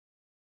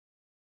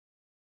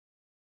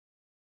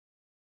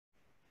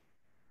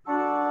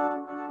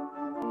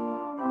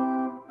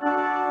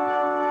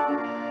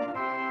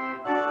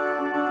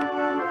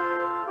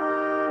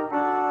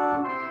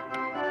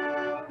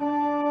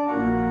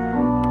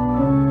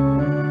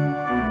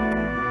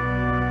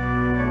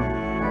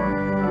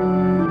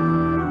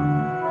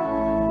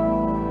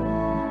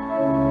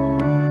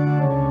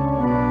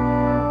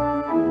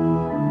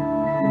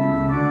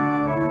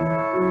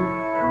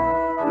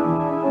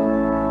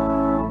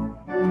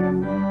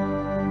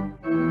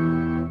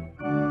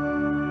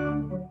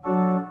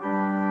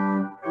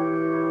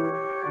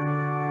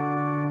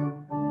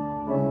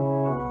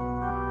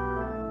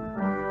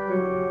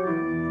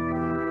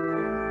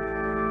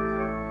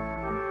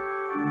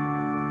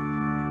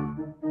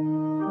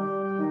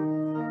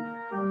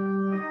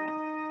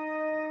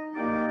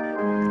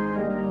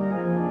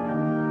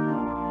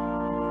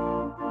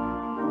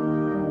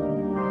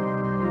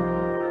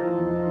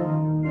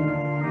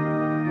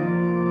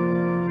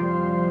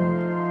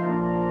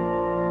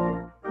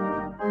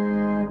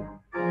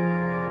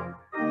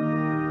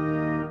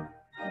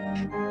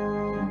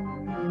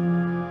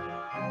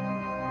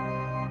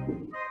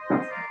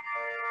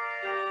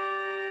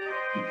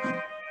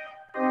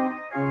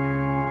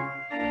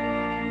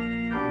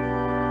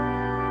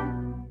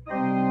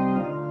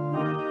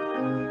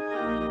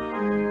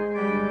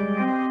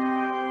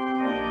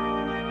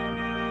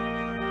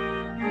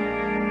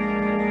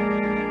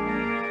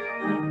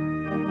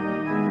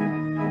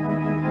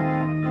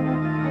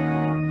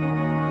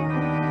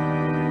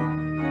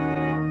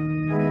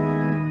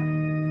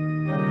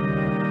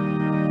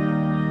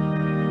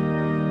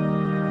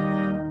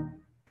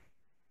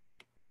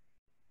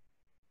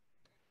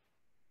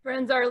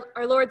Friends,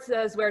 our Lord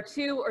says, where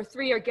 2 or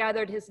 3 are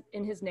gathered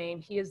in his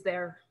name, he is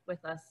there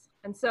with us.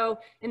 And so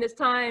in this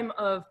time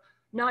of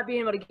not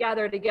being able to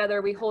gather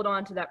together, we hold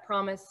on to that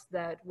promise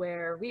that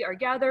where we are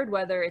gathered,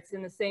 whether it's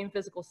in the same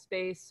physical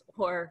space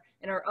or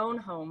in our own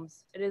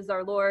homes, it is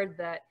our Lord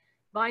that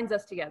binds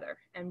us together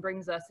and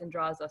brings us and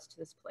draws us to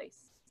this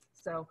place.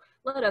 So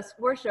let us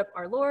worship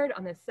our Lord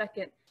on this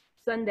second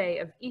Sunday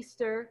of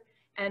Easter.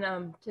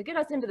 And to get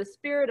us into the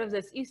spirit of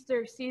this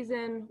Easter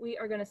season, we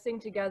are going to sing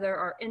together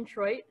our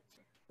introit,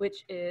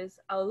 which is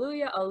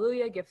Alleluia,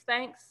 Alleluia, give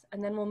thanks.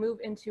 And then we'll move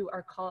into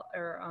our call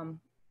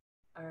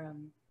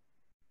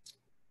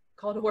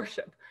to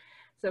worship.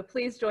 So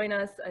please join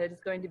us. It is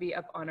going to be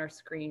up on our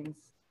screens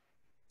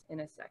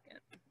in a second.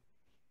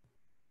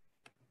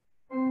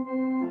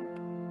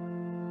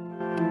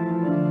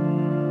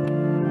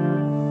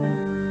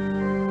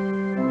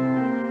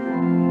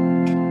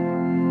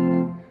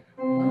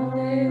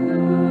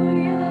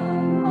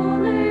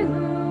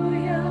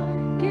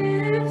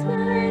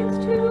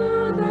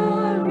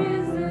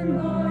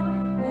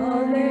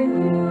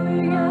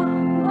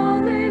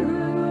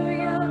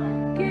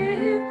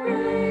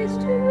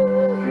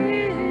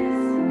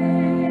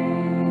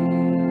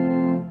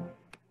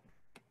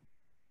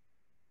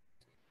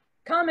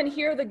 Come and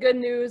hear the good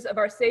news of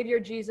our Savior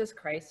Jesus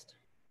Christ.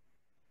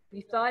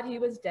 We thought he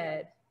was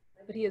dead,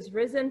 but he is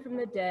risen from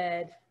the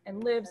dead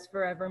and lives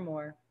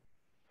forevermore.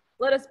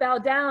 Let us bow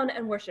down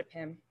and worship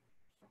him.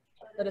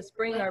 Let us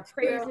bring our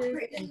praises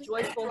and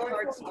joyful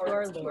hearts to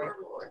our Lord.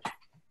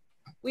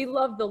 We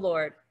love the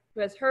Lord,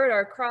 who has heard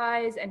our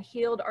cries and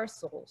healed our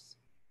souls.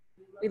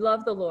 We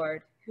love the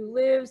Lord, who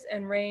lives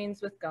and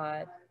reigns with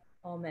God.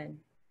 Amen.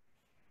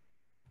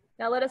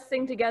 Now let us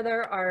sing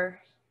together our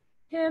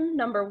hymn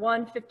number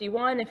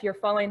 151, if you're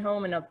following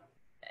home,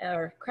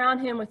 or crown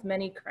him with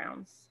many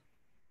crowns.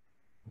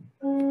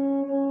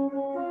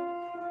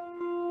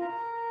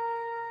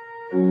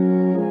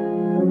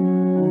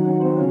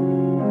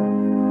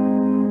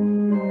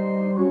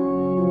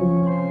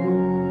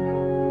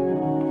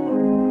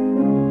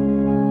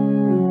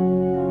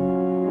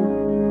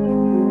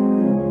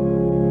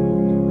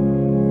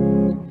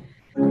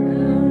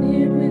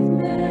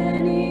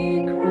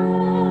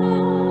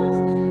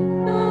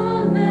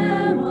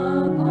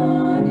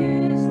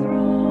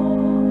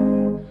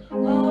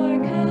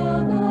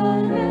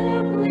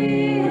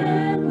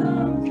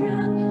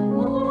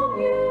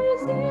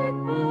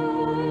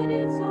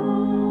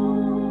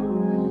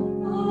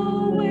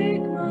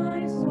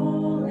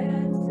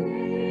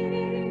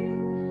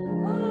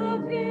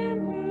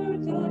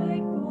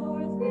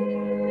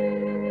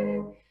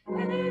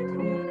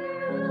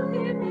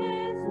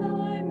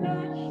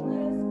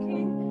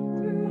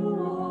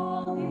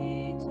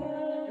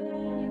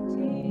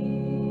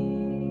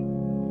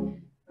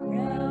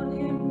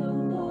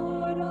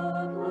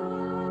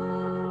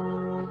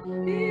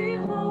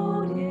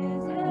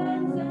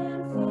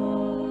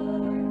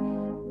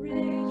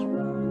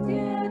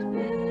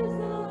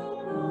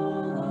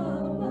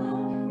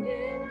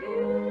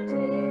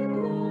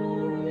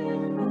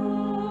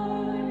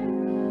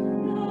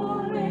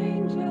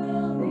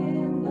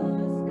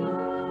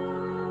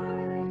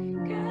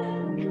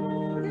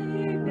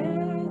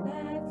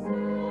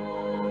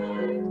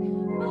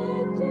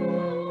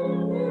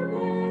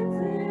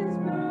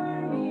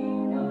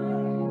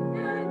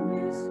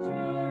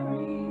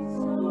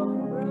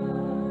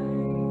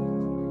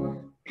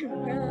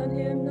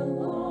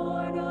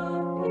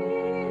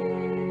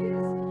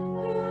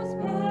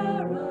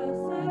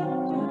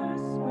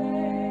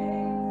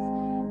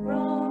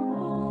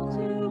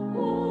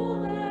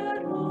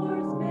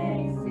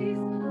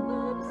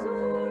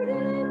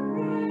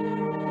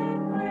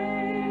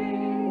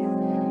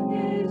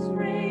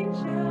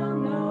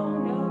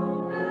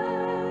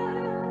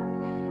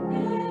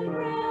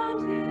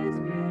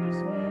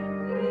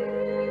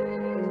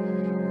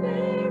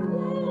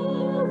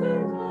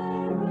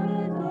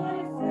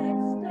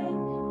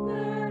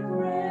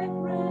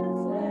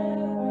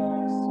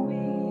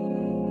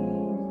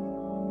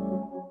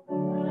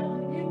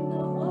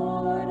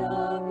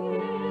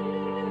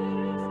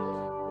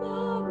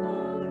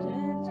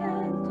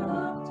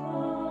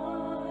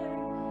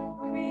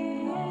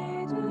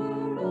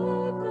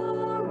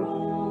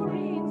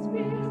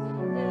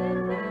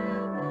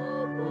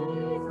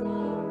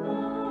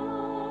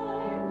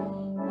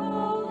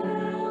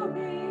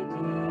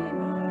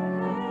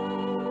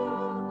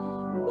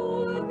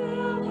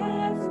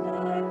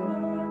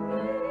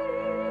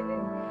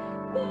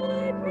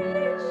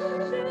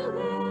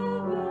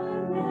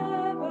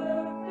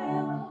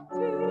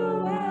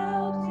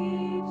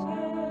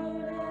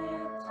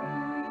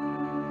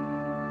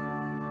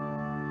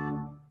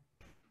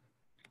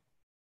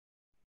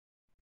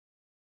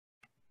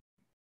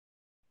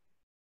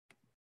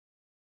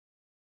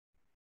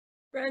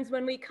 Friends,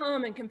 when we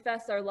come and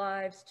confess our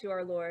lives to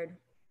our Lord,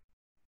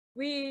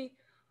 we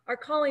are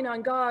calling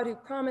on God, who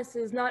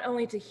promises not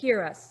only to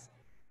hear us,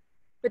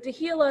 but to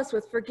heal us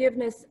with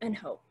forgiveness and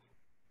hope.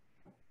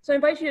 So I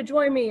invite you to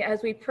join me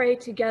as we pray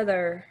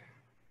together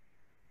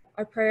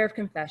our prayer of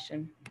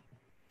confession.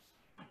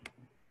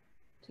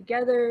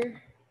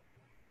 Together.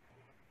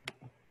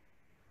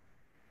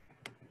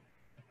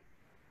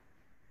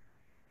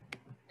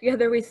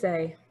 Together we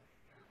say,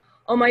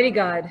 Almighty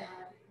God,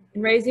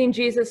 in raising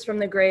Jesus from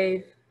the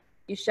grave,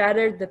 you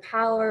shattered the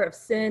power of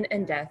sin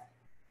and death.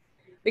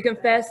 We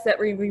confess that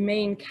we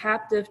remain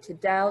captive to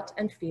doubt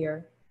and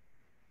fear,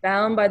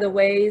 bound by the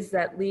ways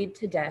that lead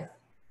to death.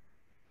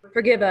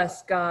 Forgive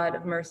us, God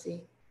of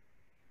mercy.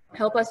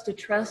 Help us to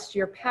trust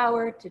your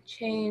power to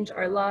change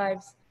our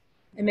lives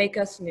and make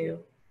us new,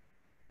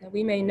 that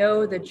we may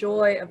know the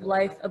joy of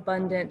life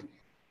abundant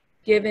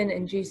given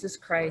in Jesus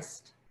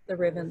Christ, the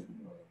risen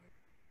Lord.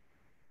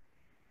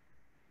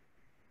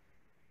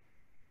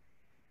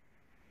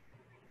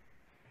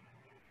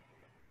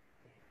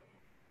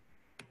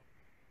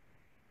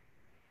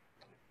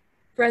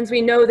 Friends,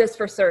 we know this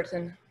for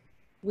certain.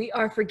 We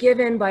are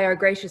forgiven by our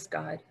gracious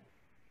God.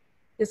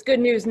 This good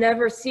news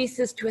never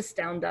ceases to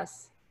astound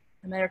us,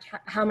 no matter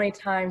how many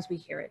times we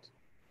hear it.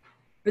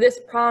 For this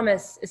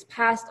promise is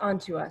passed on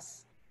to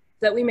us,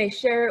 so that we may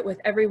share it with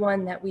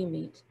everyone that we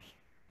meet.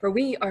 For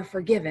we are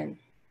forgiven,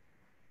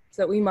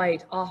 so that we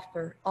might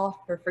offer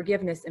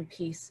forgiveness and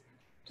peace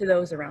to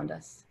those around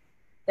us.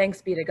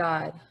 Thanks be to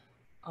God.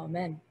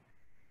 Amen.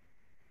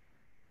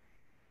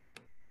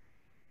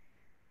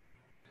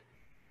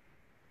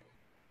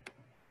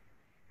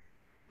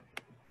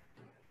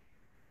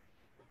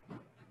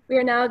 We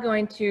are now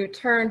going to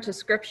turn to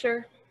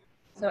Scripture.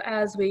 So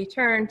as we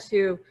turn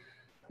to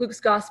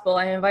Luke's Gospel,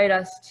 I invite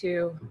us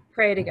to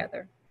pray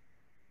together.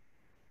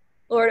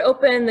 Lord,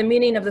 open the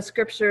meaning of the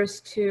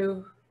Scriptures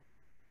to,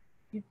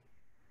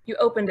 you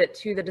opened it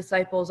to the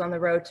disciples on the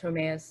road to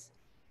Emmaus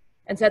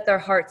and set their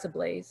hearts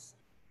ablaze.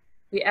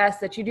 We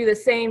ask that you do the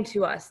same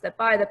to us, that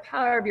by the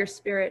power of your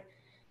Spirit,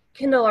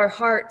 kindle our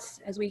hearts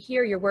as we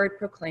hear your word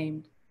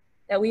proclaimed,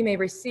 that we may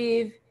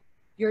receive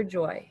your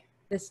joy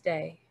this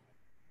day.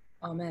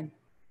 Amen.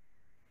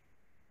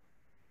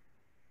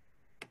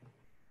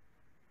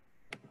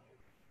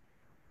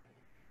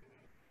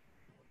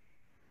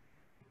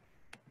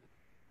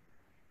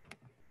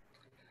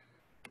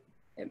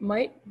 It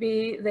might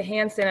be the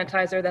hand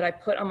sanitizer that I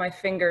put on my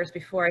fingers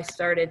before I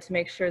started to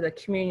make sure the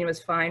communion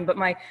was fine, but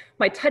my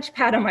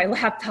touchpad on my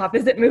laptop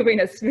isn't moving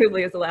as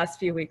smoothly as the last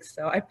few weeks,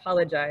 so I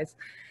apologize.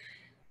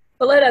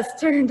 But let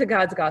us turn to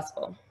God's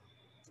Gospel.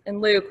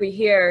 In Luke, we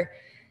hear,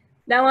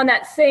 now on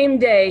that same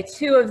day,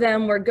 two of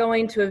them were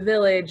going to a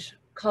village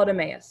called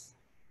Emmaus,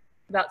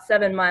 about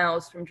 7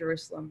 miles from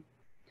Jerusalem,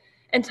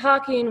 and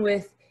talking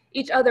with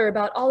each other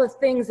about all the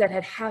things that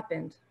had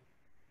happened.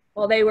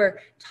 While they were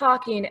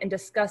talking and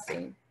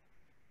discussing,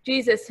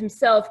 Jesus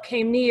himself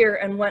came near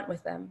and went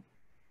with them,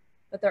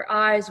 but their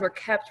eyes were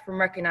kept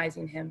from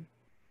recognizing him.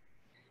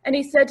 And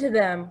he said to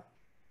them,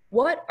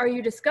 "What are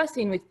you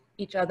discussing with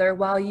each other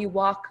while you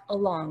walk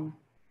along?"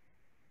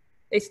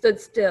 They stood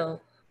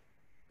still,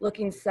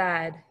 looking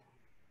sad.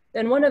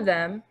 Then one of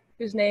them,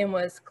 whose name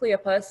was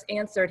Cleopas,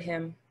 answered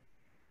him,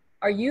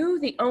 "Are you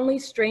the only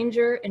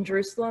stranger in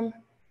Jerusalem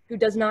who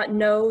does not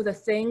know the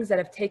things that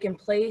have taken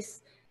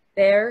place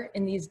there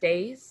in these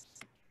days?"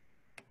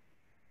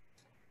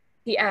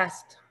 He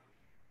asked,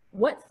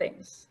 "What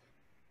things?"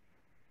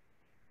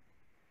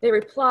 They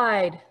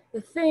replied,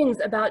 "The things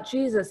about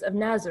Jesus of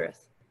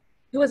Nazareth,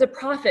 who was a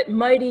prophet,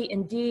 mighty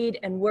in deed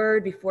and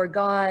word before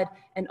God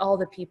and all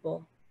the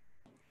people.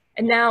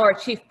 And now our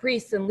chief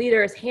priests and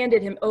leaders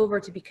handed him over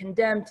to be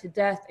condemned to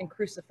death and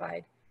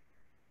crucified.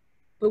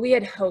 But we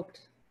had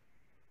hoped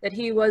that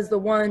he was the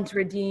one to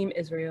redeem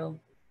Israel.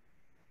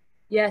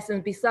 Yes,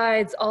 and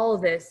besides all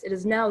this, it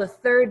is now the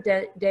third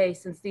day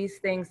since these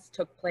things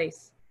took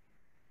place.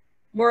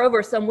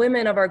 Moreover, some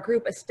women of our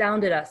group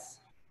astounded us.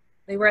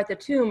 They were at the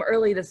tomb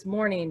early this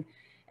morning,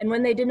 and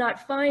when they did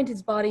not find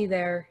his body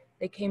there,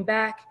 they came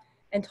back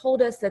and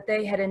told us that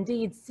they had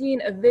indeed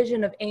seen a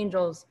vision of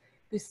angels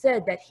who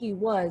said that he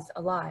was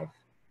alive.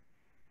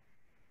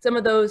 Some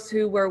of those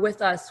who were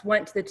with us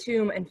went to the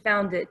tomb and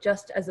found it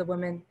just as the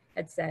women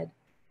had said,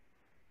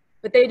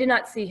 but they did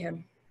not see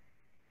him."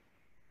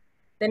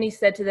 Then he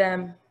said to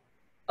them,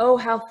 "Oh,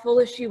 how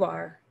foolish you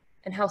are,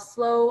 and how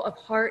slow of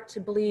heart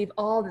to believe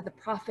all that the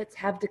prophets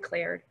have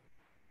declared.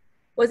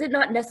 Was it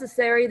not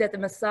necessary that the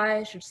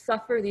Messiah should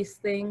suffer these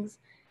things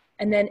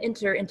and then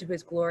enter into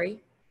his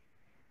glory?"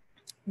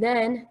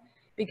 Then,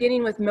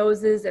 beginning with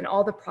Moses and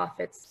all the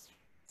prophets,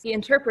 he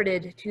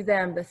interpreted to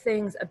them the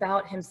things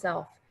about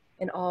himself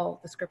in all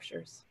the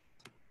scriptures.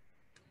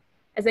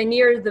 As they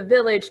neared the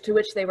village to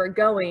which they were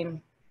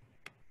going,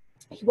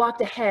 he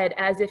walked ahead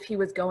as if he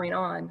was going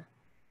on.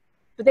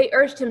 But they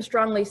urged him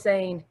strongly,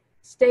 saying,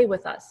 "Stay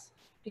with us,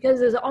 because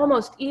it is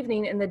almost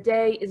evening and the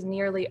day is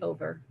nearly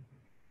over."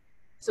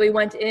 So he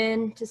went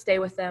in to stay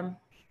with them.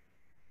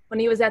 When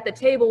he was at the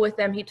table with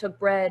them, he took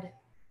bread,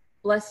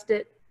 blessed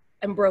it,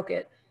 and broke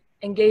it,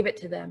 and gave it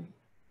to them.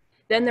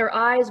 Then their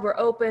eyes were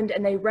opened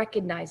and they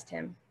recognized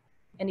him,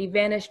 and he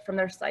vanished from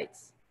their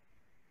sights.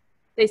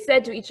 They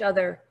said to each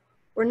other,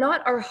 "Were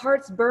not our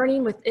hearts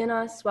burning within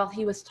us while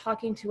he was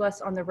talking to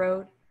us on the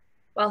road,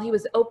 while he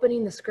was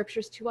opening the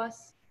scriptures to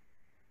us?"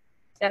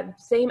 That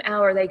same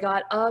hour they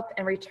got up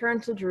and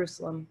returned to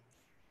Jerusalem.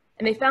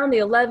 And they found the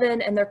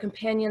 11 and their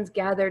companions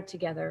gathered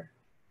together.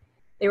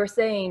 They were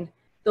saying,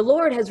 "The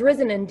Lord has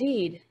risen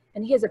indeed,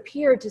 and he has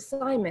appeared to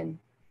Simon."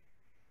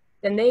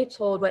 Then they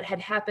told what had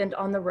happened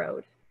on the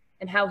road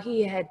and how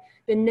he had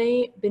been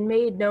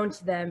made known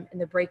to them in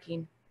the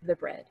breaking of the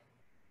bread.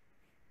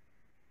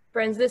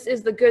 Friends, this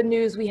is the good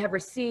news we have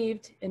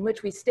received, in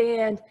which we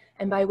stand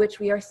and by which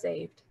we are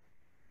saved.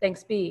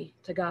 Thanks be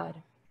to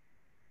God.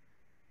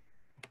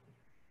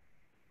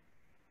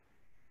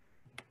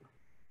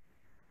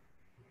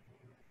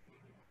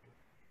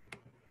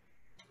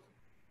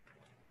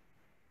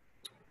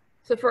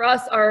 So for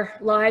us, our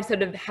lives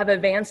have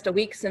advanced a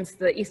week since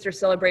the Easter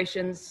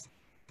celebrations,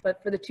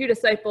 but for the two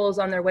disciples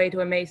on their way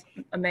to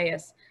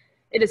Emmaus,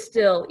 it is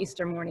still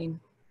Easter morning.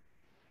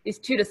 These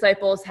two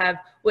disciples have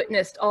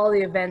witnessed all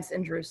the events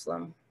in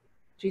Jerusalem.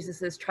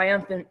 Jesus'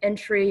 triumphant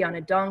entry on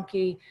a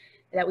donkey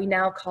that we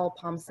now call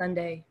Palm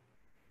Sunday,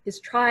 his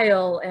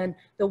trial and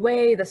the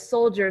way the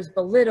soldiers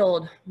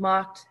belittled,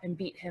 mocked, and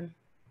beat him.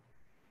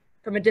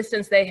 From a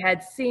distance, they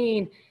had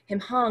seen him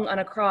hung on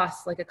a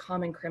cross like a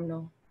common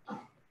criminal.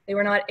 They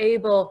were not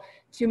able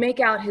to make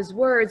out his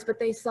words, but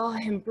they saw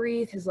him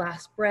breathe his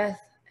last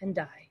breath and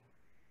die.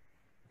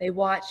 They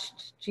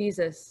watched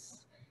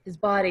Jesus, his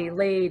body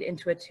laid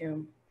into a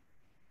tomb.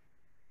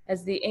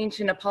 As the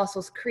ancient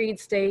Apostles' Creed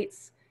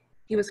states,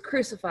 he was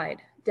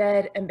crucified,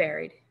 dead, and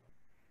buried.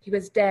 He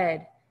was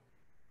dead,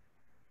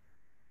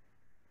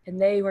 and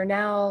they were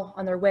now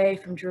on their way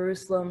from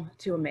Jerusalem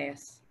to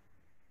Emmaus.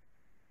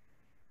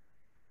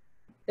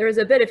 There is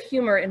a bit of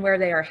humor in where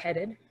they are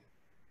headed.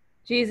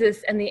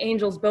 Jesus and the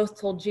angels both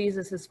told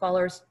Jesus'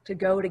 followers to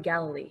go to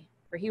Galilee,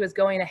 where he was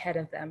going ahead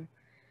of them.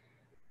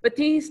 But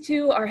these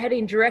two are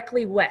heading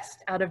directly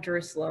west out of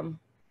Jerusalem,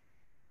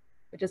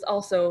 which is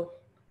also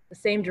the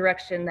same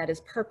direction that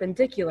is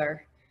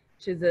perpendicular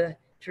to the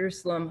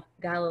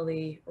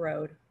Jerusalem-Galilee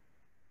road.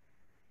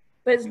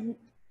 But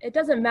it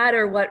doesn't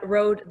matter what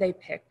road they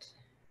picked.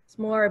 It's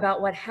more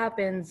about what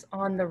happens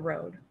on the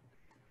road.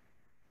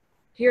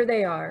 Here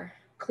they are,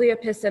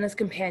 Cleopas and his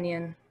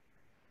companion,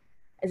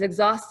 as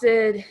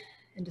exhausted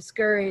and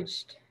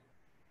discouraged,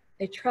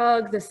 they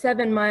trug the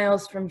 7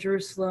 miles from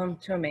Jerusalem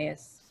to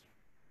Emmaus.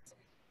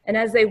 And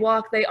as they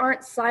walk, they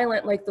aren't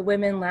silent like the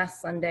women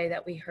last Sunday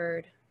that we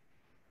heard.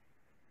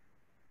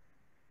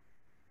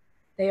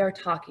 They are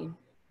talking.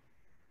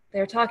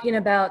 They are talking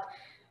about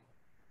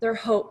their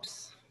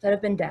hopes that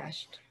have been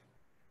dashed,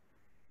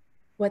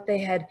 what they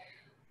had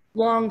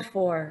longed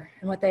for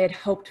and what they had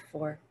hoped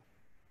for.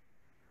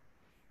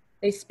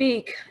 They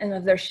speak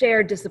of their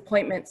shared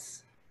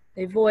disappointments.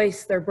 They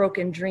voice their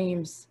broken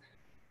dreams.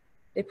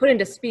 They put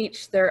into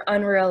speech their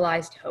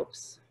unrealized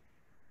hopes.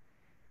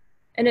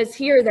 And it's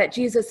here that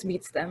Jesus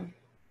meets them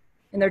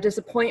in their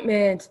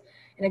disappointment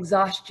and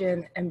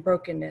exhaustion and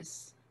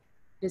brokenness.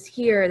 It is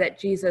here that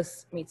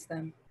Jesus meets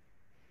them.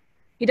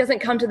 He doesn't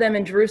come to them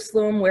in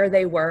Jerusalem where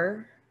they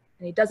were,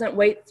 and he doesn't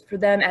wait for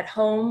them at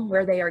home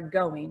where they are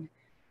going.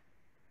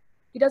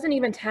 He doesn't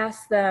even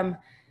task them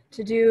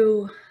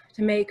to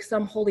make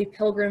some holy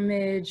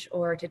pilgrimage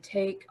or to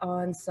take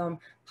on some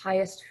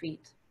pious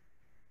feat.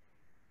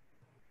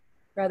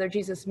 Rather,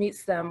 Jesus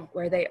meets them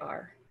where they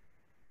are,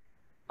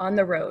 on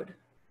the road,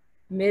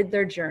 mid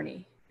their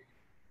journey,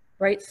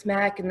 right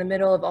smack in the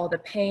middle of all the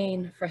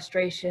pain,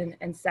 frustration,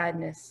 and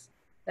sadness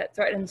that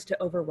threatens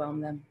to overwhelm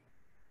them.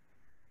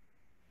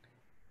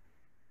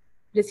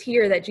 It is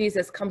here that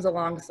Jesus comes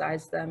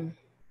alongside them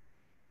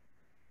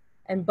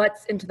and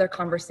butts into their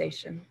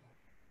conversation.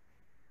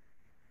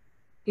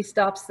 He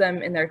stops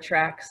them in their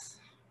tracks.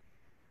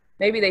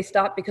 Maybe they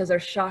stop because they're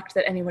shocked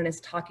that anyone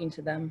is talking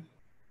to them.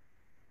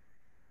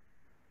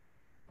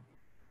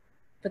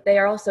 But they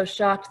are also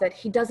shocked that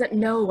he doesn't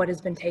know what has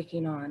been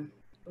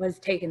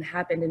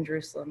happened in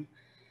Jerusalem.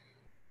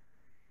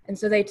 And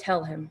so they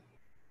tell him.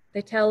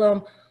 They tell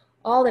him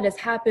all that has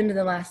happened in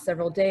the last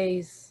several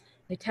days.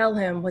 They tell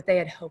him what they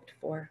had hoped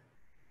for.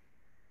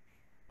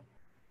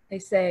 They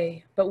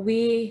say, "But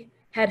we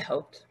had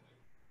hoped."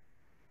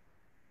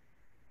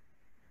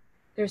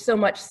 There's so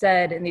much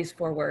said in these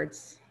 4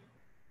 words.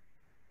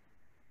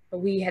 But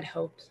we had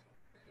hoped.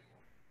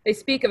 They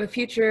speak of a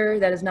future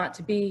that is not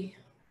to be,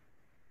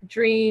 a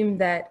dream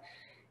that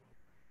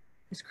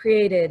is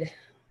created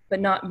but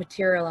not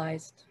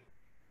materialized.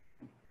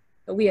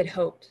 But we had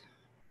hoped.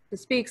 It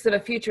speaks of a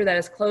future that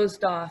is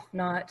closed off,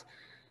 not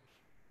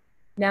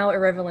now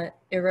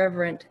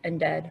irreverent and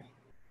dead.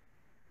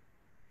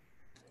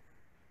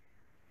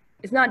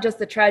 It's not just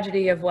the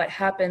tragedy of what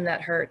happened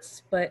that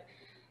hurts, but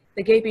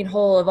the gaping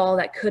hole of all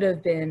that could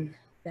have been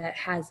that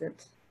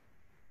hasn't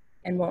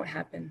and won't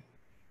happen.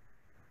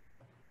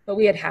 But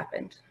we had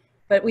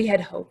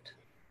hoped.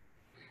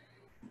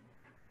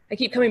 I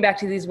keep coming back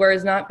to these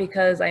words, not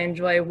because I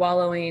enjoy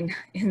wallowing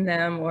in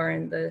them or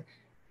in the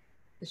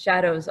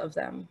shadows of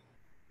them,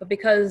 but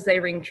because they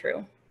ring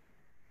true.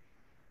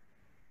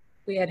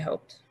 We had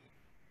hoped.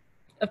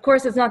 Of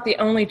course, it's not the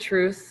only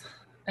truth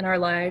in our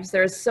lives.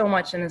 There is so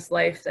much in this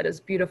life that is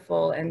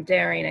beautiful and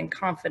daring and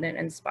confident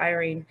and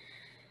inspiring.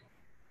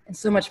 and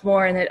so much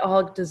more, and it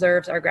all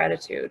deserves our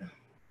gratitude.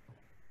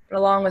 But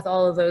along with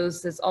all of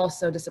those is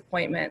also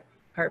disappointment,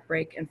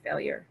 heartbreak, and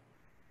failure.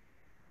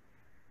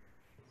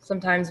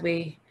 Sometimes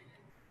we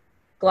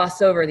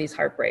gloss over these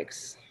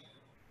heartbreaks,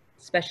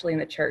 especially in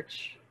the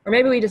church. Or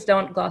maybe we just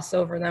don't gloss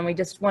over them. We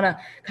just want to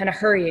kind of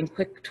hurry and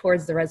quick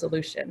towards the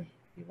resolution.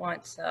 We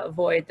want to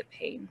avoid the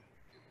pain.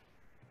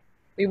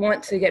 We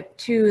want to get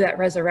to that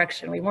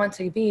resurrection. We want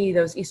to be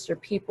those Easter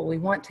people. We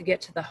want to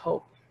get to the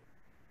hope.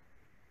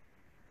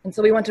 And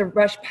so we want to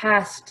rush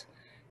past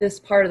this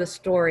part of the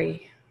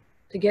story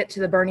to get to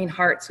the burning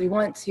hearts. We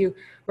want to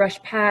rush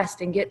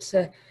past and get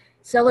to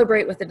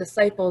celebrate with the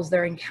disciples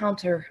their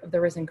encounter of the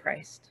risen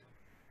Christ.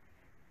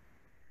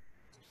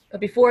 But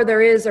before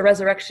there is a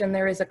resurrection,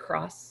 there is a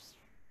cross.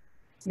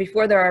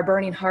 Before there are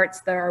burning hearts,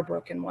 there are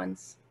broken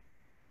ones.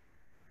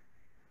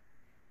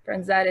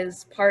 Friends, that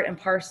is part and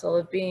parcel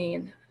of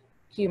being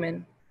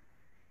human.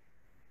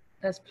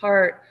 That's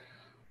part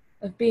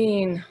of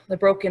being the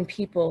broken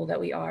people that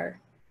we are.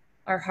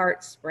 Our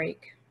hearts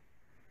break.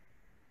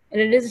 And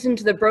it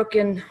isn't the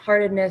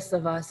brokenheartedness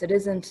of us, it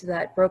isn't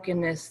that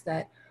brokenness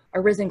that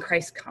our risen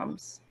Christ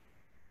comes,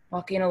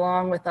 walking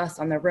along with us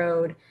on the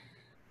road,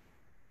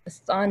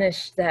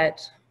 astonished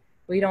that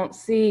we don't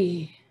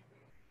see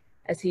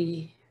as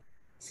he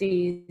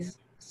sees,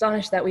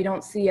 astonished that we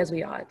don't see as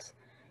we ought,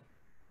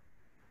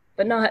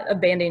 but not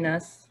abandoning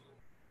us,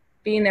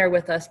 being there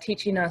with us,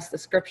 teaching us the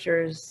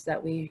scriptures so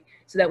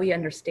that we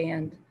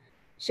understand,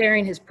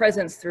 sharing his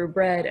presence through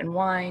bread and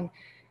wine,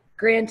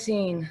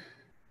 granting,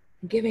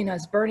 giving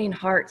us burning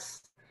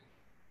hearts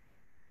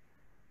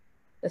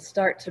that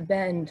start to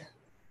bend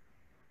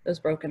those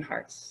broken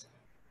hearts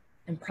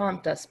and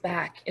prompt us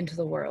back into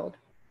the world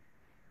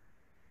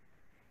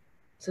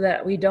so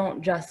that we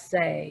don't just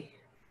say,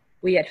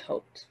 we had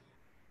hoped.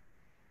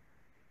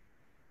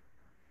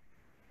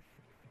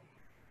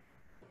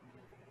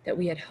 That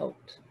we had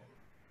hoped.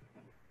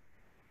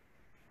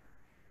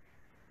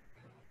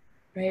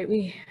 Right?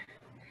 We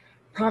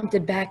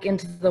prompted back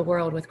into the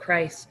world with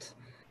Christ,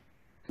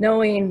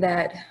 knowing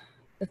that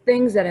the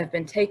things that have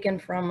been taken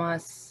from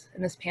us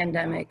in this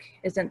pandemic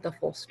isn't the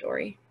full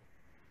story.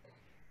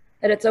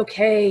 That it's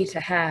okay to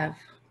have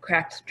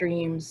cracked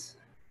dreams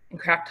and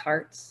cracked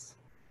hearts.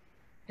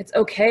 It's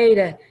okay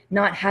to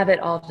not have it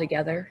all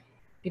together.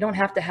 We don't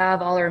have to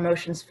have all our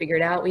emotions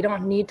figured out. We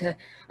don't need to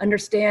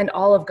understand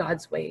all of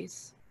God's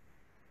ways.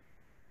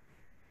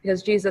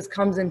 Because Jesus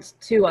comes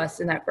into us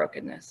in that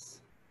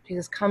brokenness.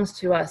 Jesus comes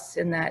to us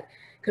in that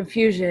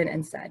confusion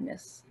and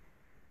sadness.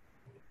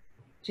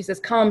 Jesus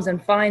comes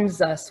and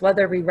finds us,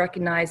 whether we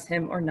recognize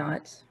him or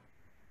not,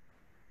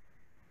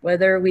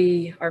 whether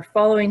we are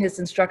following his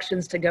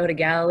instructions to go to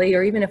Galilee,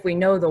 or even if we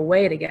know the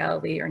way to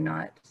Galilee or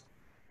not.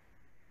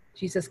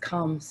 Jesus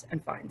comes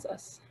and finds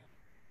us.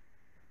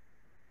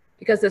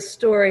 Because this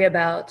story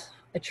about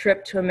a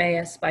trip to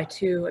Emmaus by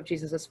two of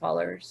Jesus'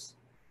 followers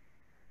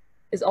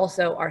is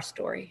also our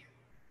story.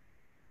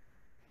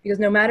 Because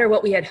no matter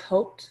what we had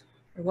hoped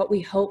or what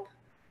we hope,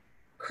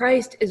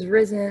 Christ is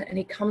risen and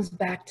he comes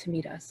back to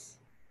meet us.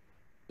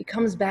 He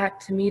comes back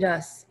to meet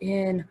us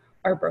in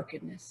our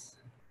brokenness.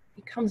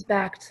 He comes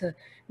back to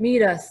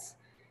meet us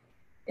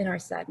in our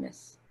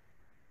sadness.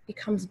 He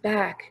comes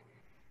back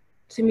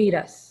to meet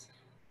us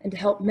and to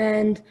help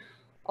mend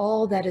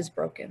all that is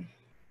broken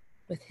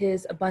with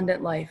his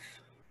abundant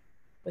life,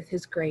 with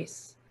his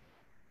grace.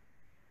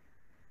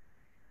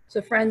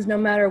 So friends, no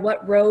matter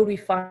what road we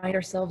find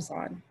ourselves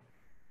on,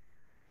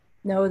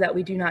 know that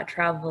we do not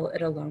travel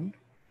it alone,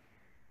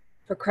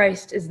 for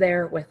Christ is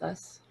there with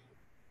us.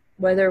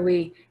 Whether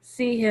we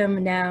see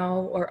him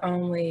now or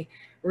only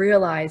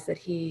realize that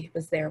he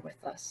was there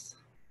with us,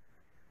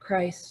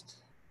 Christ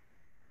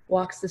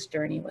walks this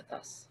journey with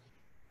us.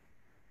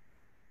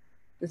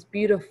 This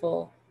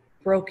beautiful,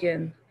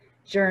 broken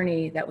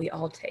journey that we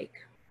all take.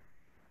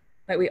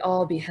 Might we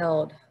all be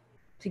held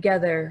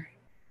together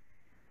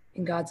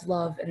in God's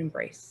love and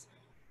embrace.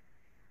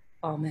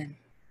 Amen.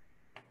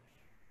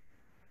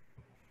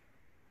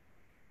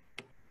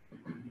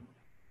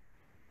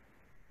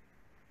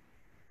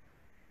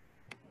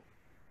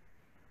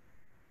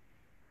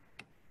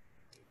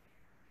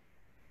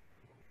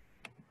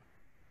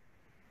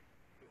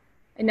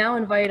 I now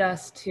invite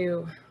us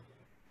to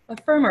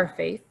affirm our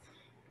faith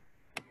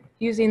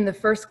using the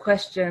first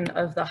question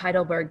of the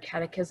Heidelberg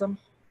Catechism.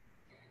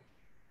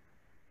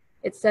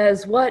 It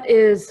says, "What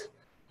is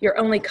your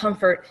only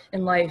comfort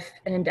in life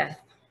and in death?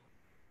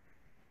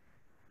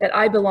 That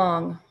I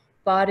belong,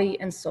 body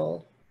and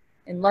soul,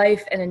 in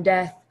life and in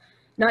death,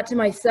 not to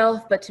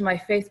myself, but to my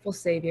faithful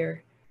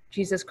Savior,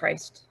 Jesus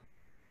Christ,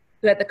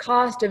 who at the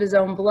cost of his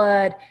own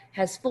blood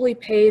has fully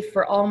paid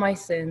for all my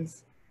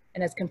sins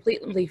and has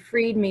completely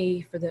freed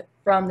me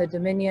from the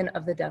dominion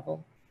of the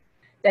devil.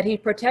 That he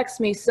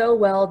protects me so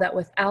well that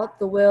without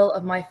the will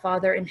of my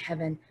Father in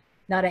heaven,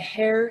 not a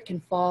hair can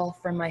fall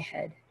from my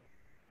head.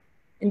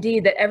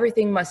 Indeed, that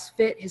everything must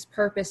fit his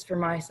purpose for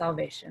my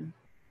salvation.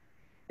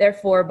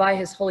 Therefore, by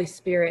his Holy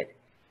Spirit,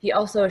 he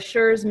also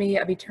assures me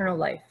of eternal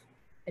life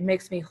and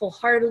makes me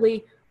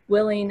wholeheartedly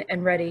willing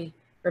and ready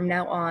from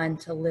now on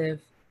to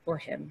live for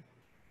him.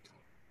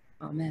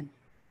 Amen.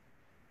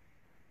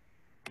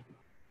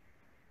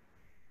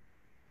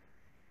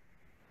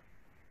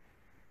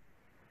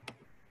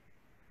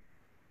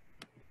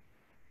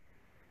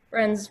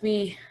 Friends,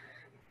 we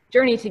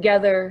journey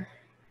together.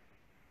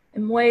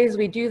 In ways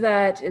we do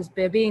that is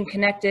by being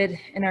connected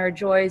in our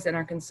joys and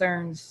our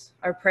concerns,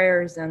 our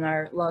prayers and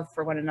our love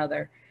for one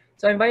another.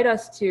 So I invite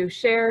us to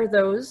share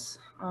those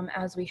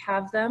as we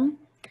have them.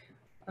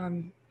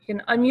 You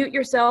can unmute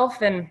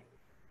yourself and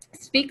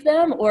speak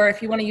them, or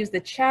if you want to use the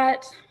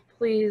chat,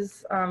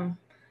 please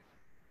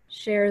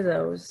share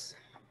those.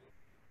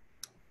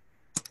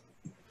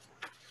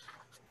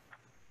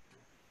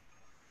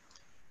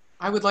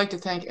 I would like to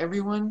thank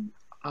everyone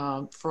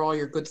for all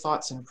your good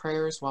thoughts and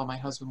prayers while my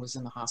husband was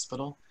in the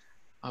hospital.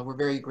 We're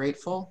very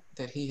grateful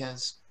that he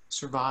has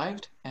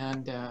survived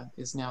and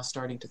is now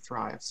starting to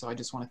thrive. So I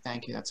just want to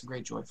thank you. That's a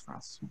great joy for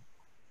us.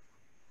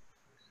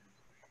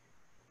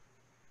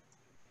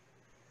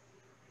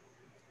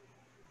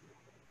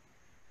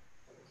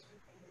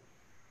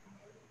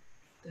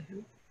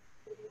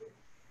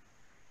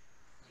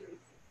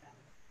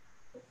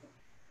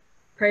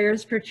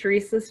 Prayers for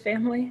Teresa's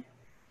family.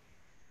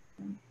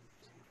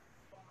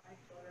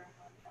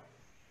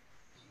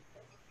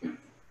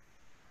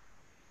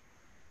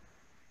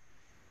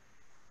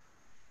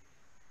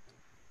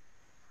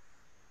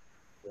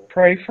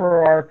 Pray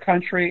for our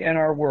country and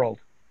our world.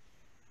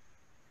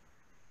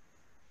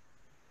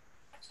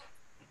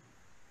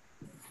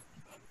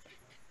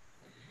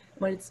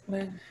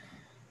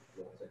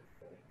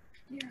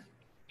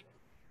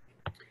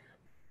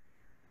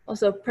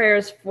 Also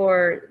prayers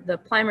for the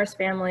Plymers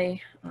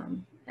family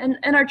and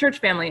our church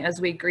family as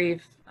we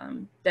grieve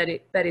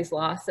Betty's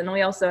loss. And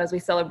we also, as we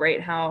celebrate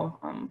how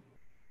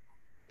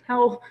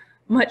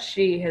much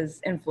she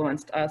has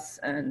influenced us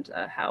and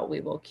how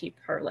we will keep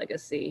her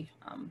legacy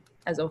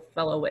as a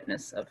fellow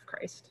witness of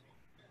Christ.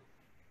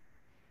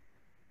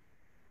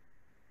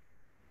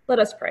 Let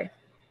us pray.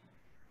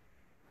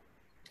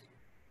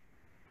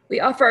 We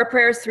offer our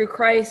prayers through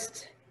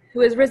Christ,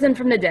 who is risen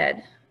from the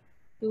dead,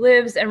 who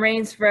lives and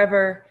reigns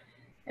forever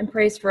and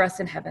prays for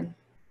us in heaven.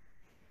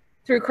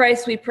 Through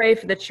Christ, we pray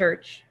for the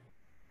church.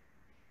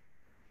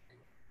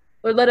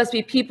 Lord, let us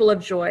be people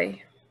of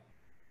joy,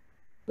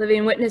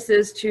 living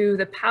witnesses to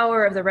the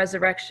power of the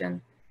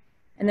resurrection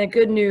and the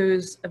good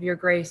news of your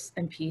grace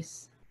and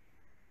peace.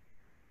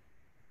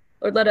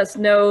 Lord, let us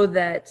know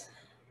that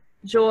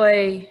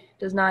joy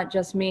does not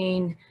just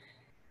mean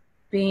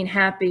being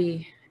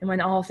happy and when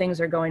all things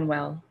are going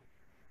well,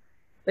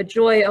 but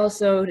joy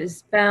also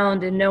is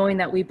found in knowing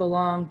that we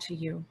belong to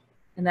you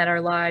and that our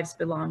lives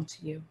belong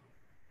to you.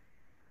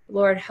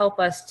 Lord, help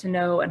us to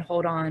know and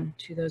hold on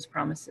to those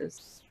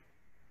promises.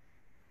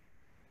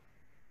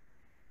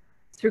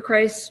 Through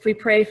Christ, we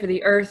pray for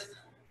the earth.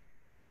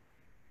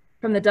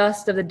 From the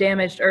dust of the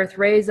damaged earth,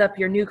 raise up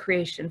your new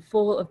creation,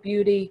 full of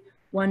beauty,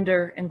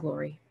 wonder, and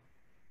glory.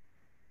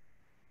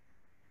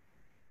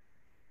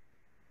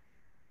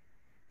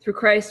 Through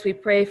Christ, we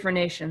pray for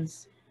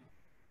nations,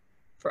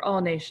 for all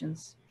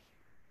nations.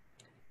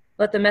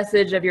 Let the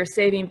message of your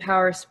saving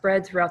power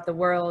spread throughout the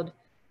world,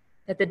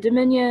 that the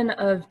dominion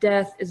of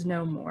death is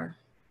no more.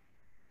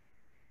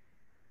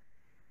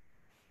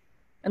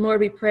 And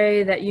Lord, we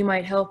pray that you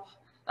might help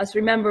us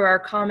remember our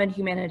common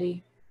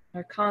humanity,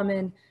 our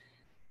common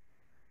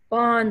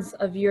bonds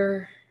of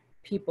your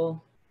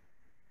people.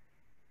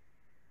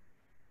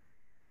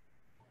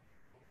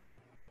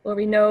 Lord,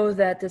 we know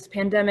that this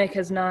pandemic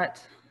has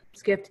not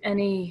skipped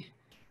any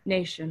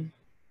nation.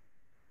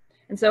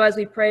 And so as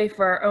we pray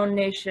for our own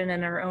nation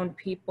and our own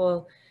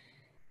people,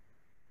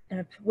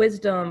 and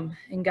wisdom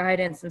and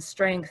guidance and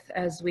strength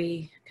as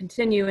we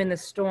continue in the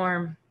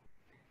storm,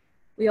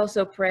 we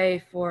also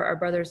pray for our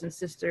brothers and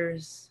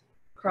sisters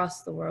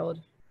across the world.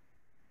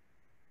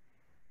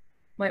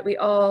 Might we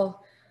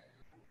all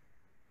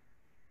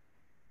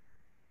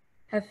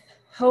have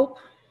hope,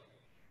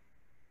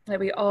 might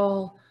we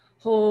all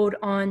hold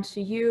on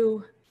to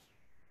you,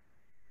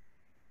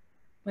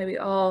 might we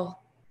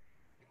all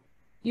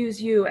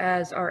use you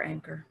as our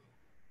anchor.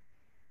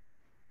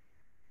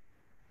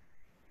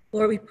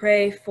 Lord, we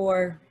pray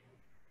for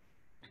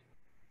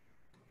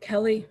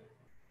Kelly.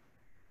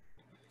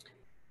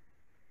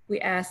 We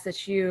ask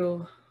that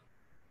you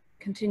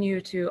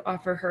continue to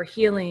offer her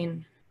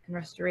healing and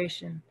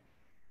restoration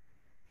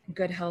and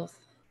good health.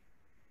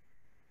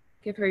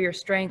 Give her your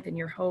strength and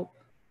your hope.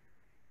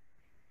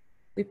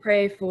 We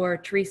pray for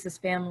Teresa's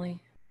family.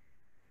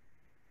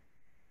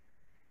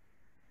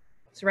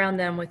 Surround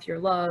them with your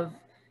love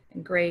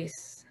and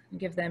grace and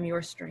give them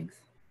your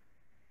strength.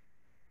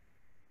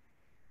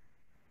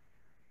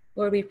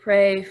 Lord, we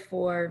pray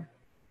for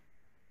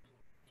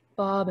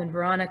Bob and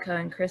Veronica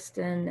and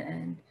Kristen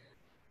and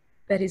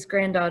Betty's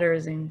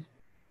granddaughters and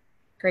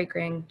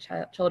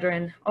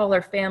great-grandchildren, all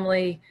our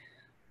family,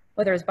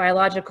 whether it's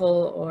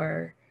biological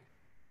or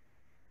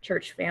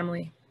church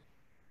family.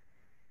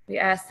 We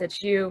ask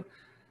that you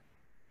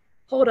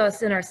hold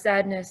us in our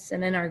sadness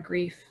and in our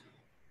grief,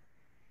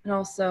 and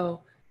also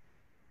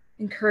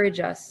encourage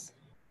us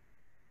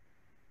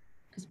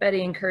as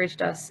Betty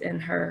encouraged us in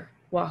her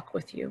walk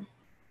with you.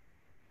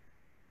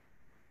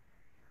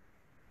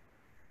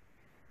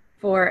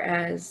 For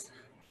as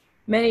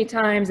many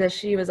times as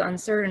she was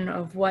uncertain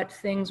of what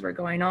things were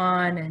going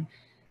on, and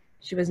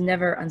she was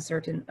never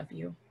uncertain of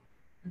you.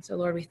 And so,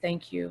 Lord, we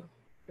thank you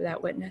for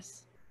that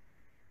witness.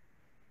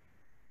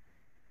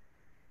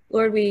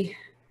 Lord, we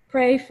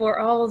pray for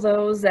all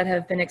those that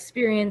have been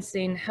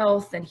experiencing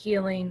health and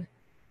healing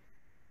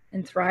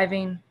and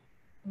thriving.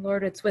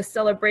 Lord, it's with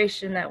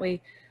celebration that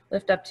we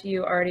lift up to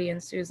you, Artie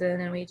and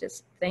Susan, and we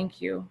just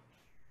thank you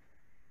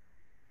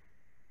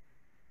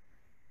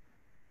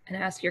and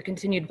ask your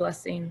continued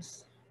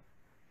blessings.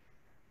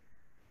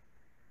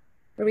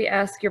 Lord, we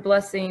ask your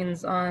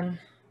blessings on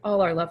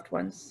all our loved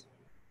ones.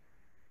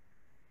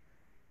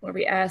 Lord,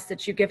 we ask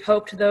that you give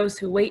hope to those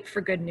who wait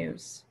for good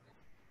news,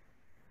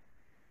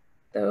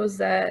 those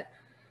that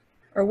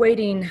are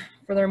waiting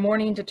for their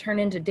mourning to turn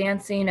into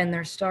dancing and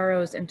their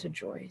sorrows into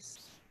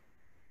joys.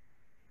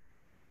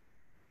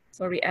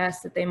 Lord, we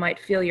ask that they might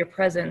feel your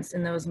presence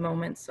in those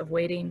moments of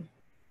waiting,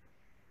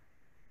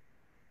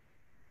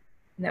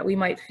 and that we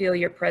might feel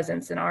your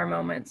presence in our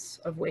moments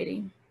of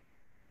waiting.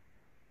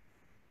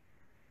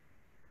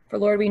 For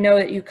Lord, we know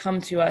that you come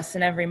to us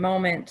in every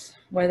moment,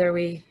 whether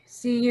we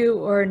see you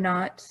or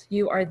not,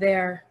 you are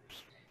there.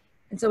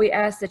 And so we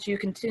ask that you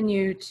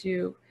continue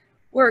to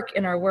work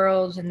in our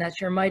world and that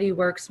your mighty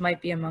works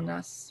might be among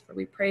us. For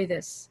we pray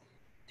this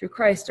through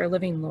Christ, our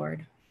living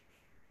Lord.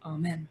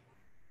 Amen.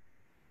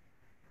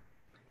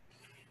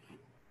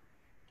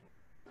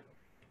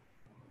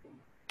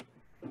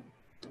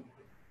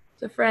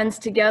 So friends,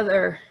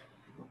 together,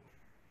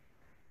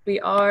 we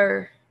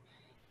are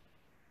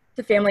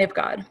the family of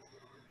God.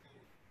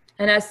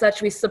 And as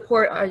such, we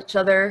support each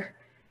other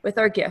with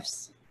our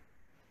gifts,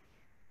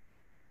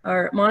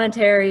 our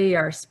monetary,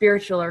 our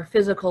spiritual, our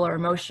physical, our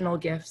emotional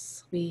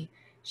gifts. We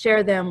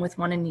share them with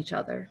one and each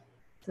other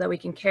so that we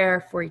can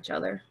care for each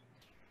other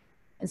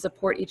and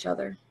support each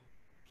other.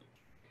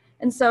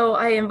 And so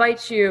I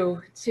invite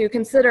you to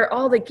consider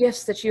all the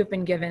gifts that you've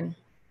been given,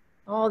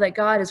 all that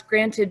God has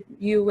granted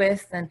you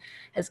with and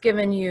has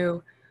given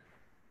you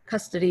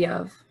custody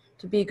of,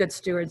 to be good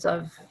stewards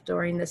of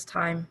during this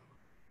time.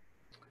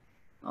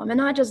 And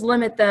not just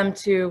limit them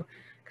to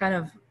kind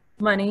of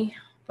money,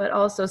 but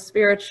also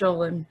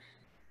spiritual and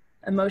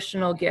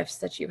emotional gifts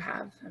that you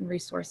have and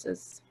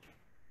resources.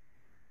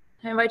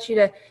 I invite you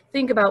to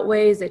think about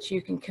ways that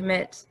you can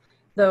commit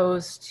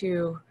those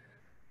to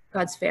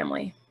God's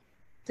family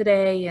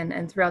today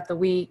and throughout the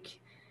week,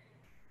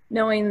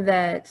 knowing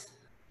that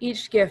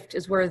each gift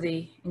is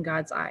worthy in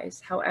God's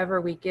eyes,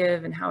 however we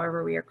give and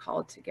however we are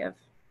called to give.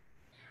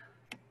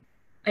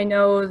 I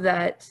know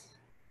that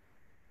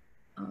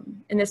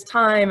in this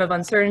time of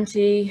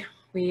uncertainty,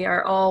 we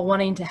are all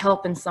wanting to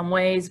help in some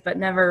ways, but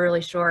never really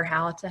sure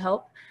how to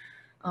help.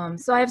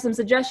 So I have some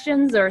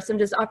suggestions or some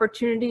just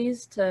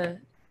opportunities to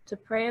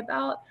pray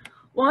about.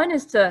 One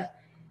is to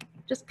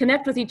just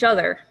connect with each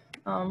other.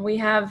 We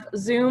have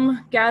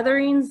Zoom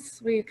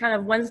gatherings.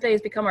 Wednesday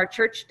has become our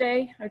church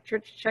day, our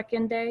church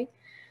check-in day.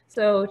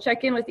 So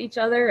check in with each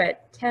other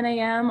at 10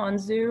 a.m. on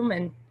Zoom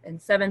and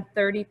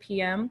 7:30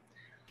 p.m.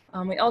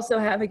 We also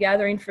have a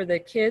gathering for the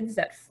kids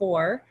at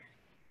 4.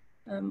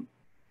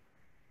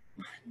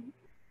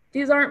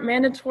 These aren't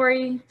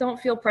mandatory. Don't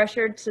feel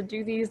pressured to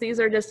do these. These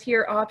are just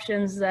here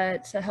options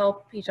to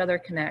help each other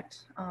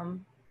connect.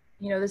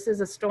 This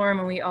is a storm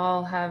and we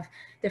all have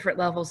different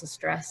levels of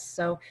stress.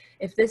 So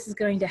if this is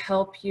going to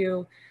help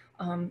you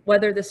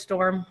weather this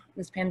storm,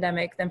 this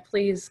pandemic, then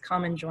please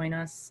come and join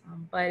us.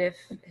 But if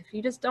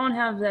you just don't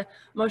have the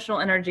emotional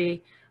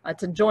energy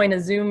to join a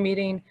Zoom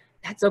meeting,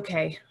 that's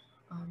okay.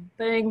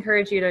 But I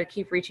encourage you to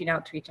keep reaching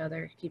out to each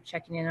other, keep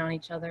checking in on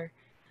each other.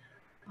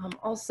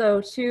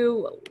 Also,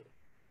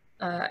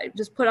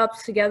 just put up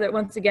together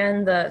once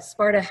again the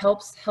Sparta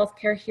Helps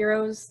Healthcare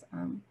Heroes.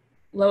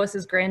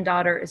 Lois's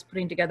granddaughter is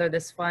putting together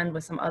this fund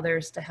with some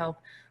others to help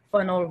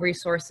funnel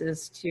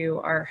resources to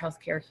our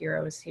healthcare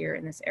heroes here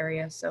in this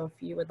area. So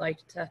if you would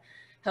like to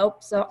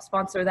help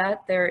sponsor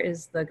that, there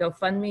is the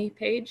GoFundMe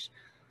page.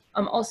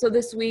 Also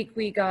this week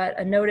we got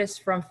a notice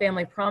from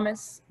Family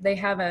Promise. They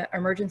have an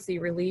emergency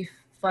relief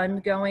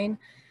fund going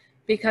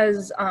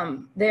because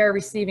they are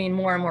receiving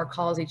more and more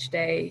calls each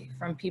day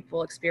from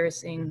people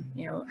experiencing,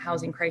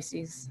 housing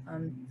crises,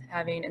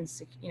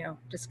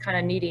 just kind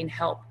of needing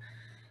help.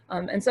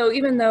 And so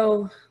even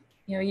though,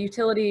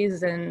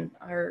 utilities and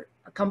our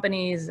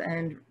companies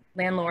and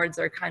landlords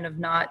are kind of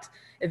not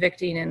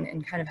evicting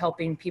and kind of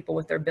helping people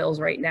with their bills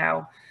right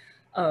now,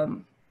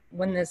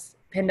 when this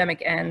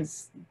pandemic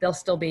ends, they'll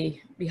still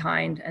be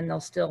behind and they'll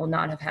still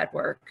not have had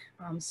work.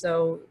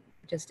 So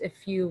just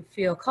if you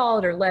feel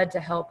called or led to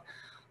help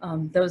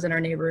those in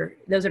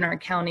our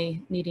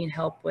county needing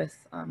help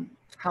with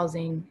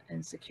housing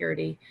and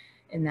security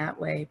in that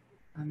way,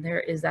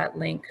 there is that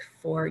link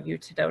for you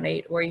to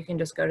donate, or you can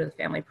just go to the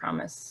Family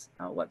Promise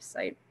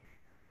website.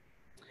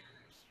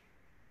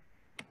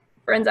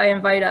 Friends, I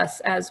invite us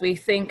as we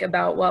think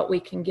about what we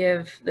can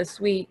give this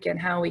week and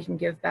how we can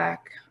give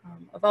back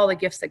of all the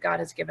gifts that God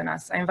has given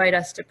us. I invite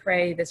us to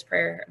pray this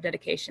prayer of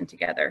dedication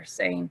together,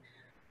 saying,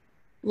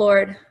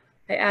 Lord,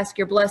 I ask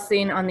your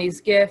blessing on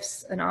these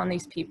gifts and on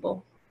these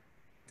people.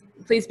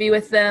 Please be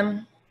with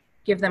them,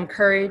 give them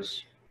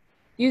courage.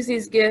 Use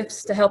these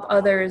gifts to help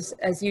others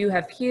as you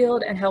have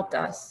healed and helped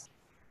us.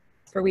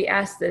 For we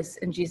ask this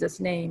in Jesus'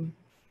 name.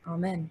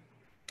 Amen.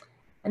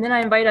 And then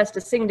I invite us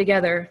to sing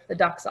together the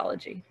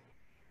doxology.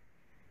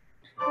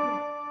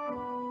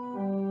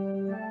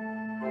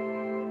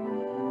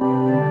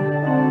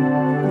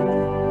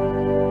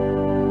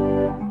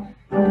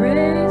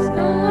 Praise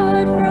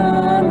God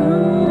from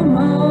whom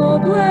all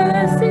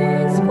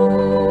blessings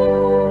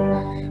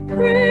flow.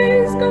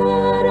 Praise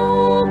God,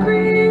 all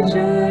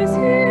creatures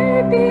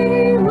here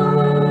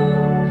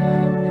below.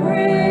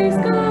 Praise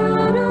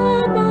God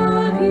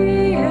above,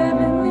 ye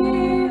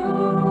heavenly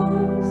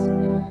hosts.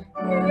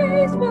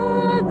 Praise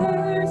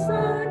Father,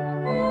 Son,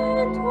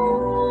 and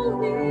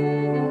Holy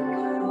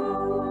Ghost.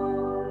 Amen.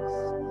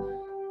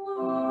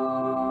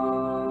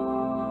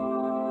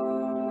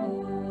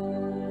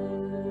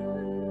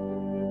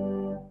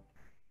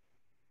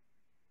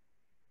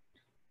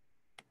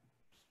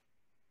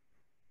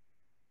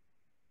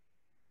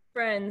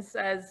 Friends,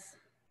 as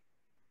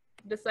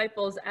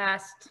disciples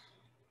asked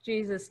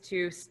Jesus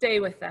to stay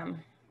with them,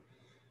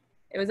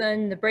 it was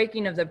in the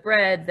breaking of the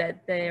bread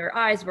that their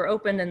eyes were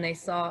opened and they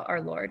saw our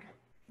Lord.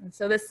 And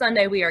so this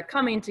Sunday we are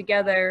coming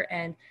together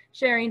and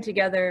sharing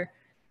together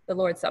the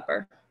Lord's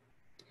Supper.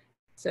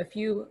 So if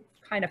you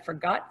kind of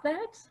forgot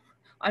that,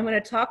 I'm going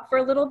to talk for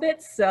a little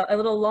bit, so a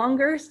little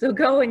longer. So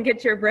go and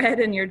get your bread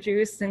and your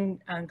juice and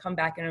come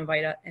back and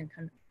invite us and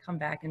come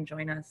back and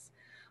join us.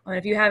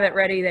 If you have it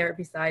ready there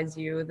besides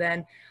you,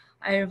 then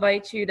I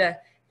invite you to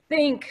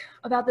think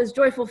about this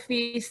joyful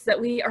feast that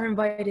we are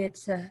invited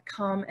to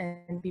come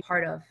and be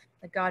part of,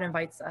 that God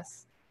invites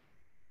us.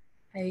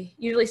 I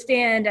usually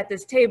stand at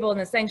this table in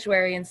the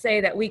sanctuary and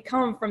say that we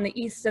come from the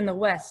east and the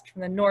west,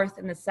 from the north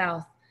and the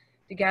south,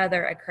 to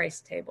gather at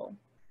Christ's table.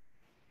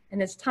 And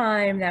it's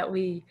time that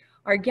we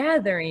are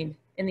gathering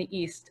in the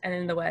east and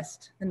in the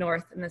west, the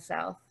north and the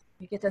south.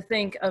 We get to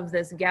think of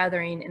this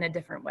gathering in a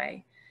different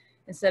way.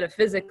 Instead of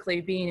physically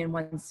being in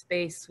one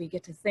space, we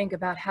get to think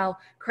about how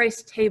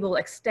Christ's table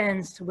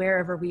extends to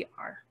wherever we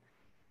are.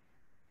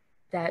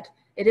 That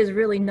it is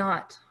really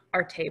not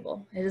our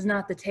table. It is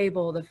not the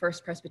table of the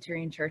First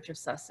Presbyterian Church of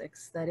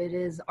Sussex, that it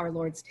is our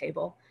Lord's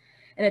table.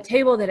 And a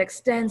table that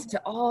extends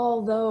to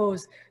all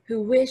those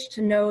who wish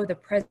to know the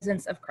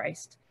presence of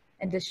Christ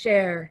and to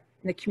share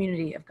in the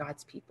community of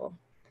God's people.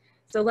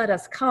 So let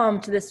us come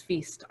to this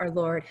feast our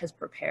Lord has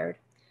prepared.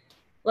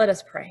 Let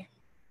us pray.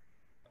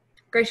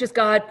 Gracious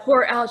God,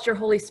 pour out your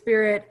Holy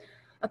Spirit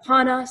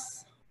upon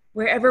us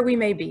wherever we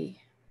may be,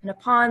 and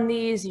upon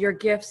these your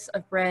gifts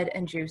of bread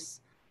and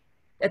juice,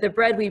 that the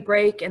bread we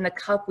break and the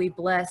cup we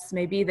bless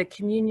may be the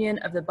communion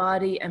of the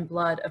body and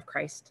blood of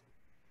Christ.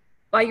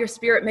 By your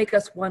Spirit, make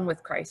us one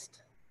with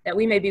Christ, that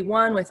we may be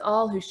one with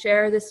all who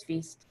share this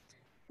feast,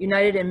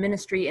 united in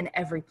ministry in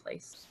every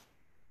place.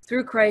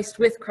 Through Christ,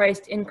 with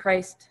Christ, in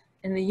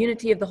the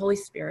unity of the Holy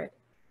Spirit,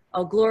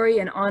 all glory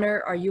and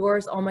honor are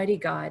yours, Almighty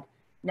God,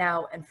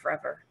 now and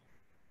forever.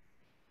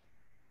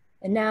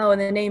 And now, in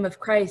the name of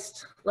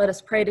Christ, let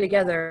us pray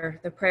together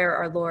the prayer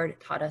our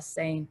Lord taught us,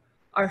 saying,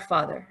 Our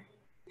Father,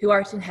 who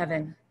art in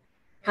heaven,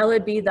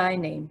 hallowed be thy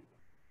name.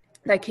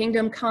 Thy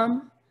kingdom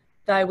come,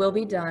 thy will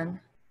be done,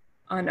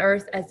 on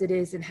earth as it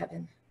is in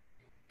heaven.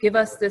 Give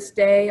us this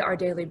day our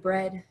daily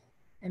bread,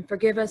 and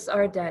forgive us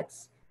our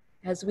debts,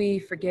 as we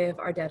forgive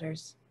our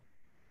debtors.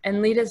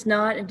 And lead us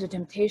not into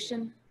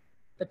temptation,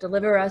 but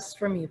deliver us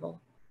from evil.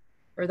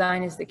 For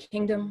thine is the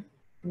kingdom,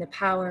 and the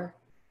power,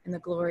 and the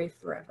glory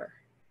forever.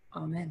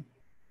 Amen.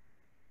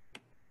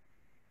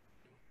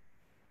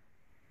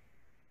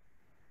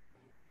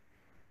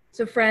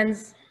 So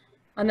friends,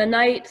 on the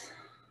night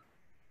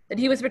that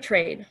he was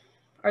betrayed,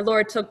 our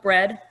Lord took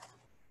bread,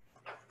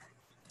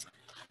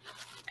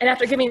 and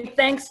after giving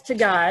thanks to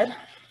God,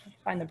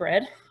 find the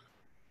bread,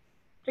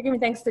 after giving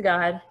thanks to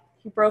God,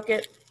 he broke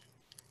it,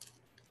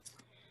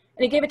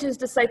 and he gave it to his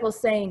disciples,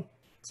 saying,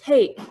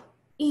 Take,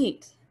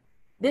 eat,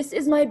 this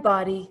is my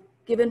body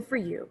given for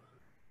you.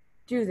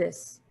 Do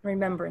this in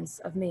remembrance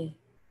of me.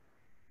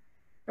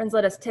 Friends,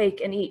 let us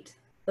take and eat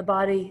the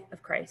body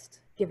of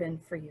Christ given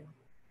for you.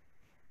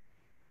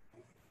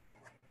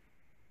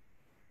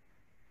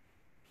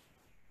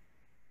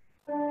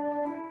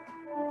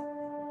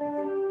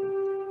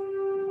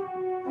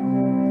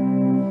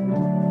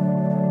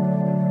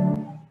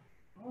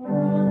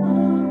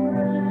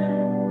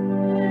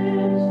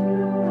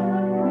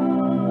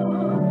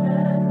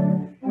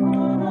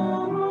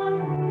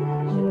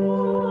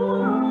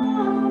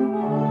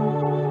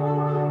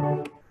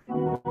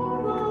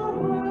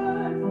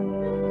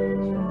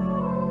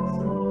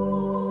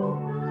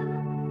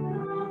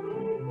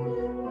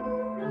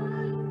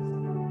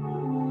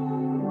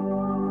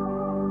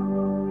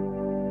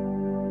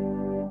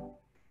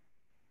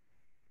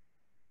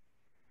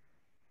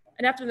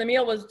 And after the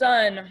meal was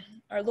done,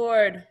 Our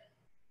Lord, in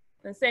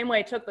the same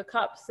way, took the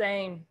cup,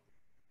 saying,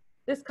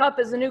 "This cup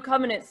is the new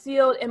covenant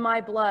sealed in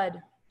my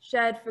blood,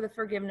 shed for the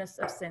forgiveness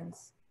of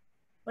sins.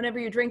 Whenever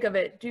you drink of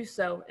it, do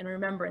so in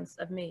remembrance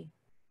of me."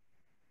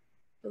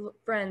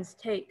 Friends,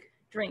 take,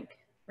 drink,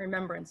 in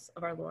remembrance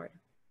of our Lord.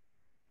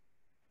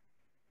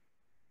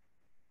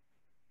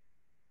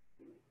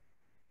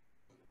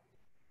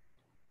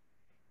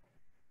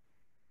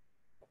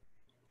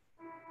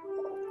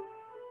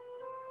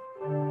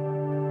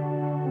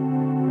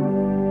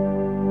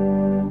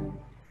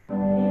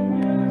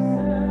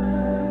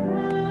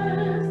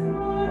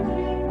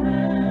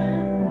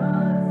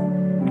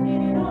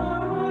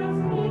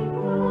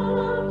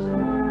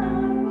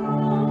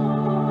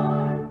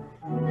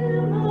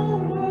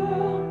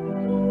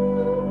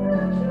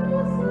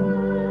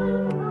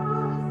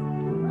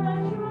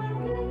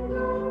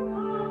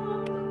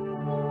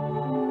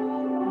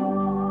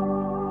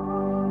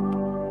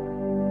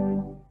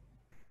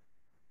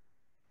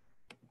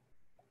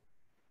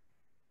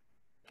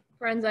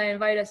 Friends, I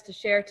invite us to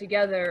share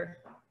together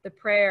the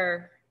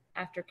prayer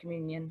after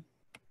communion.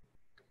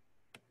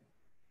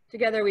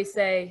 Together we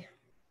say,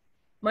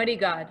 "Mighty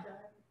God,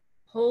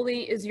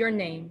 holy is your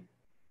name.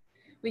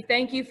 We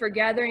thank you for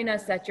gathering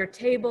us at your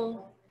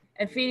table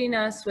and feeding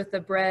us with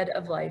the bread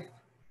of life.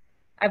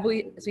 As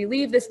we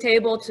leave this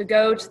table to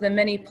go to the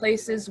many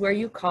places where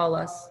you call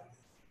us,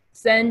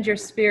 send your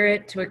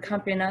Spirit to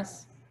accompany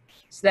us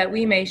so that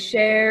we may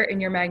share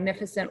in your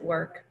magnificent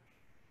work,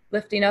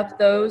 lifting up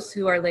those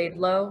who are laid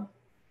low,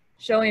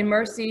 showing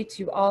mercy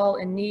to all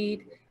in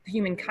need of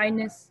human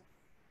kindness,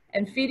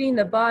 and feeding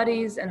the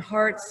bodies and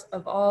hearts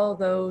of all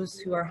those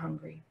who are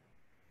hungry."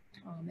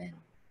 Amen.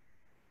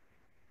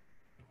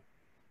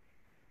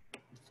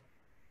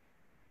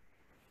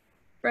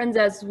 Friends,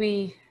 as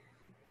we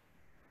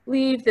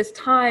leave this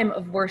time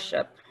of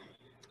worship,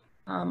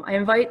 I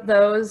invite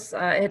those,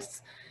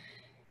 it's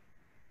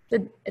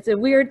a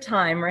weird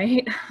time,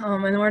 right?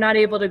 And we're not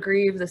able to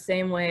grieve the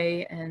same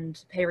way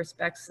and pay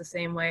respects the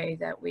same way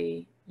that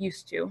we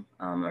used to,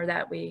 or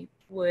that we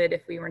would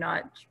if we were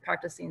not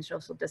practicing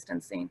social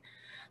distancing.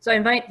 So I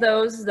invite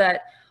those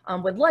that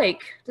would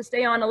like to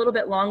stay on a little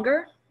bit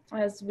longer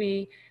as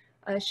we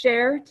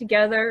share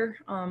together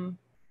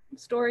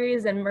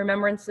stories and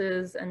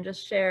remembrances, and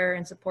just share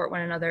and support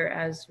one another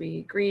as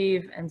we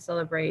grieve and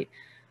celebrate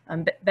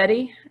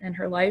Betty and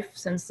her life,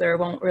 since there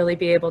won't really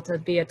be able to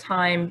be a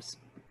time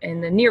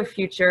in the near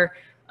future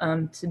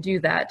to do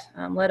that.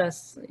 Let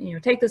us,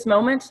 take this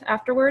moment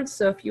afterwards.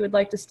 So if you would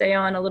like to stay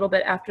on a little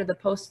bit after the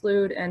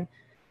postlude and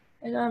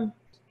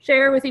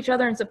share with each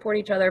other and support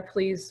each other,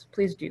 please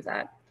do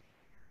that.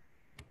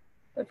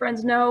 But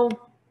friends, know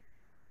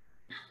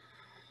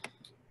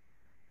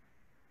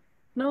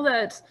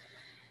that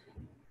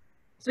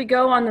as we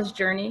go on this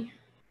journey,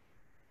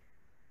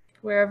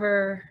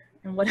 wherever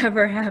and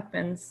whatever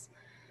happens,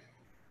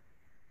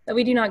 that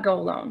we do not go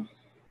alone.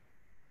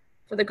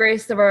 For the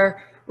grace of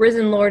our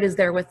risen Lord is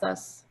there with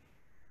us.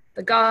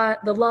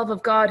 The love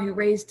of God who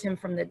raised him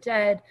from the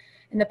dead,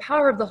 and the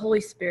power of the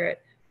Holy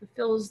Spirit who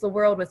fills the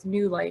world with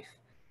new life,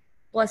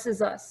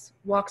 blesses us,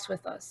 walks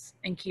with us,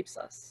 and keeps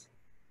us.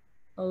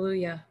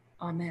 Alleluia.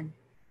 Amen.